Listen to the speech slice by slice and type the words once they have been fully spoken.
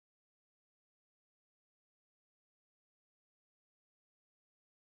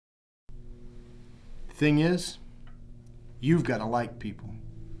Thing is, you've got to like people.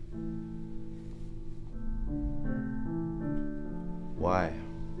 Why?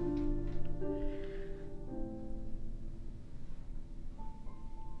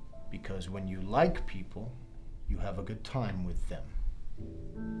 Because when you like people, you have a good time with them.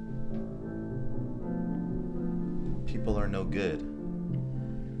 People are no good.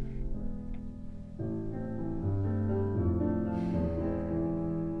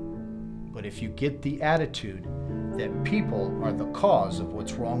 But if you get the attitude that people are the cause of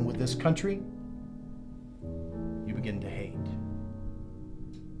what's wrong with this country, you begin to hate.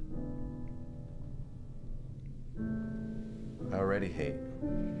 I already hate.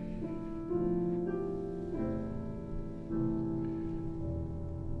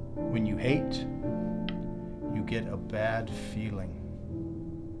 When you hate, you get a bad feeling.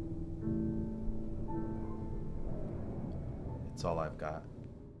 It's all I've got.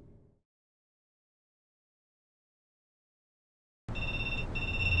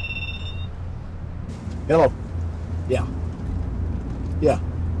 Hello. Yeah. Yeah.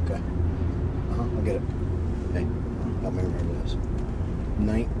 Okay. I'll get it. Hey, help me remember this.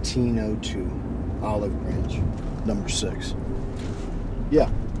 1902, Olive Branch, number 6. Yeah.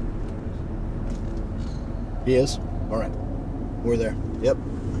 He is? All right. We're there. Yep.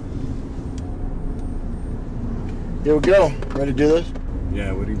 Here we go. Ready to do this?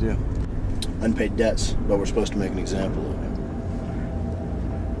 Yeah, what'd he do? Unpaid debts, but we're supposed to make an example of him.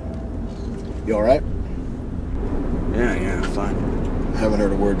 You all right? Yeah, I'm fine. I haven't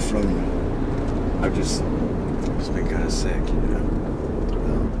heard a word from you. I've just been kind of sick, you know.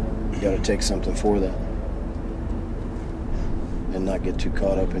 Well, you gotta take something for that. And not get too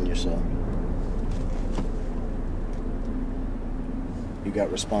caught up in yourself. You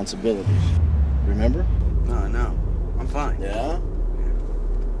got responsibilities. Remember? No. I'm fine. Yeah?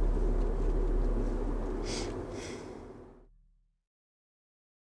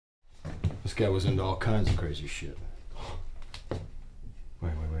 This guy was into all kinds of crazy shit.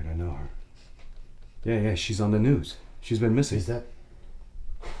 Wait, I know her. Yeah, she's on the news. She's been missing. Is that?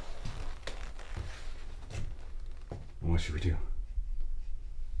 What should we do?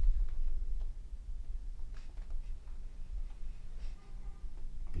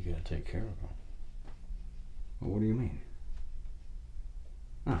 You gotta take care of her. Well, what do you mean?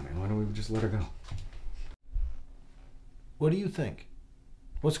 Oh, man, why don't we just let her go? What do you think?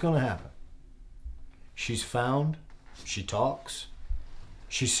 What's gonna happen? She's found, she talks,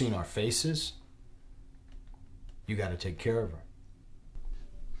 she's seen our faces. You gotta take care of her.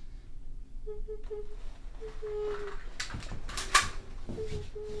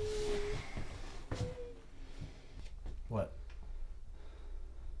 What?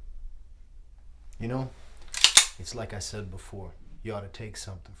 You know, it's like I said before, you ought to take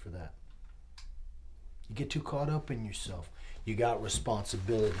something for that. You get too caught up in yourself. You got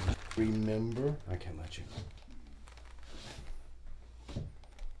responsibilities. Remember? I can't let you.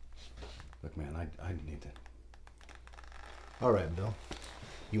 Look, man, I need to. All right, Bill.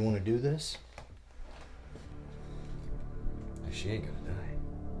 You want to do this? She ain't gonna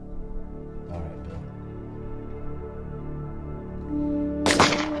die. All right, Bill.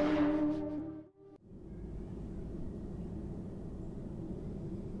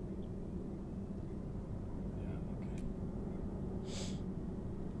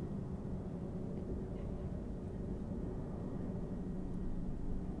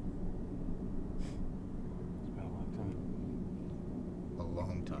 A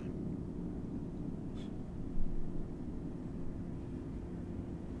long time.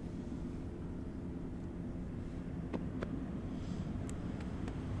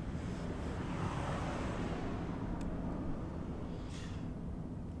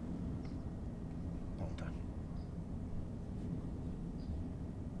 Long time.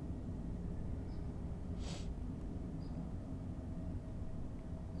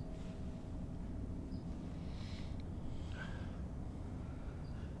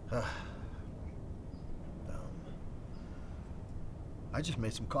 I just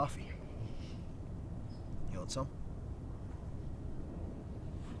made some coffee. You want some?